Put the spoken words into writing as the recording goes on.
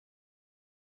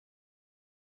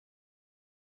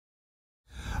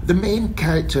The main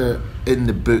character in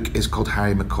the book is called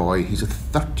Harry McCoy.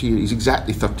 He's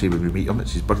exactly 30 when we meet him.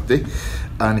 It's his birthday,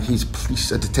 and he's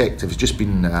a detective. He's just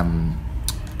been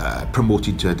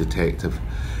promoted to a detective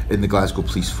in the Glasgow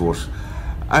police force.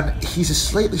 And he's a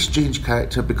slightly strange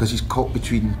character because he's caught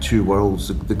between two worlds.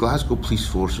 The Glasgow police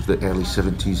force of the early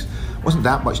 70s wasn't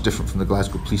that much different from the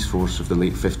Glasgow police force of the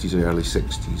late 50s or early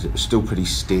 60s. It was still pretty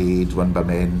staid, run by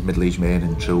men, middle-aged men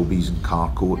in trilbies and car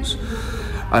coats.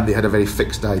 And they had a very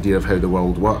fixed idea of how the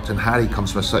world worked. And Harry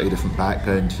comes from a slightly different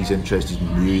background. He's interested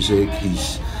in music,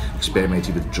 he's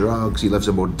experimented with drugs, he lives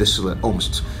a more dissolute,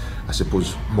 almost, I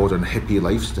suppose, modern hippie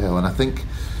lifestyle. And I think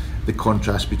the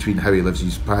contrast between how he lives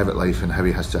his private life and how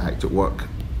he has to act at work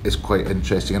is quite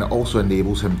interesting, and it also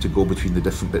enables him to go between the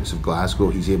different bits of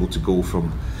Glasgow. He's able to go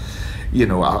from, you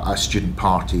know, a student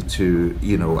party to,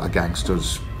 you know, a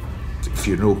gangster's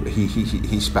funeral.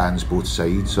 He spans both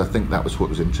sides, so I think that was what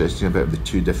was interesting about the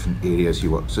two different areas he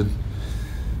works in.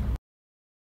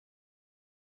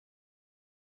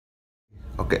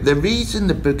 Okay, the reason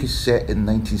the book is set in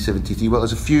 1973, well,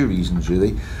 there's a few reasons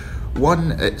really.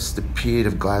 One, it's the period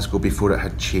of Glasgow before it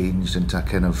had changed into a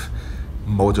kind of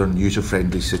modern,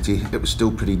 user-friendly city. It was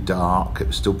still pretty dark, it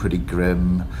was still pretty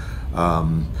grim.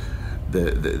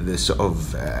 The sort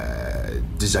of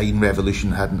design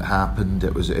revolution hadn't happened.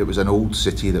 It was an old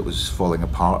city that was falling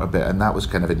apart a bit, and that was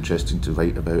kind of interesting to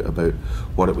write about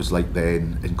what it was like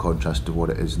then in contrast to what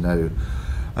it is now.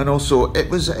 And also, it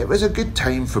was a good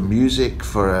time for music,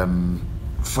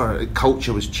 for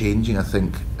culture was changing. I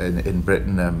think in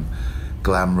Britain,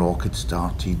 glam rock had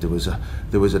started.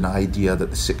 There was an idea that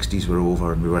the 60s were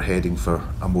over and we were heading for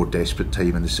a more desperate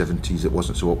time in the 70s. It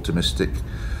wasn't so optimistic,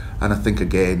 and I think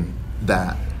again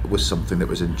that was something that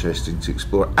was interesting to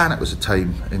explore. And it was a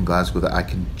time in Glasgow that I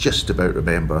can just about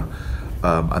remember,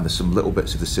 and there's some little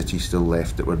bits of the city still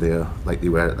left that were there like they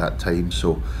were at that time.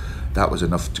 So that was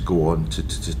enough to go on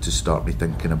to start me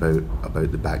thinking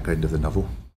about the background of the novel.